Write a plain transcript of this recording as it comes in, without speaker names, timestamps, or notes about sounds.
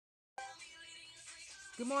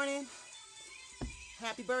Good morning.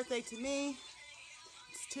 Happy birthday to me.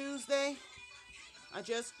 It's Tuesday. I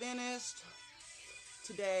just finished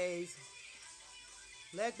today's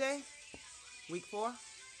leg day, week 4.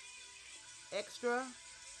 Extra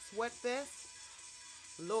sweat fest.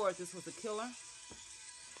 Lord, this was a killer.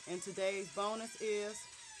 And today's bonus is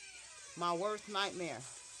my worst nightmare.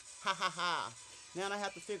 Ha ha ha. Now I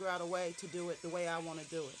have to figure out a way to do it the way I want to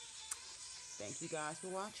do it. Thank you guys for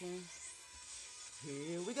watching.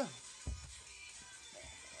 Here we go.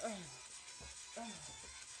 Okay,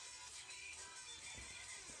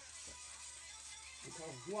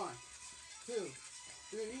 1, 2,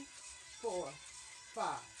 3, 4, 5,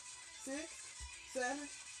 6, 7,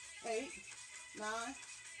 8, 9,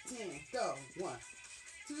 10. Go. 1,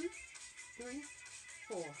 2, 3,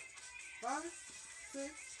 4, 5,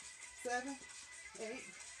 6, 7, 8,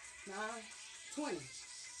 9, 20.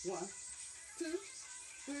 1, 2,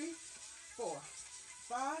 3, 4,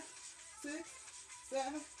 5, 6,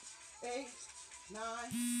 7, 8, 9,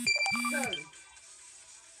 30.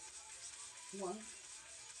 1,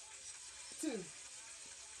 2,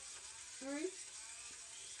 3,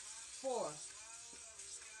 4,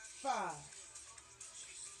 5,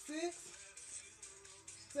 6,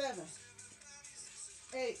 7,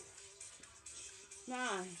 8,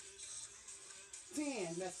 9,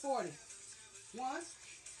 10. That's 40. 1,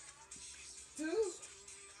 2,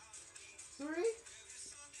 3,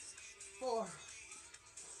 4,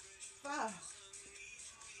 5,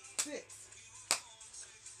 6,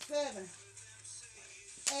 7,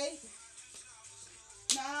 8,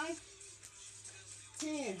 9,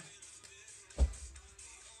 10.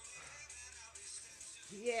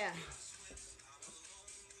 Yeah.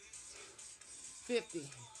 50.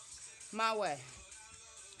 My way.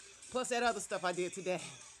 Plus that other stuff I did today.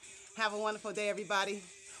 Have a wonderful day, everybody.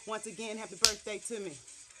 Once again, happy birthday to me.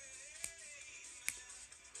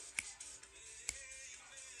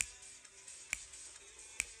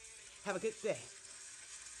 Have a good day.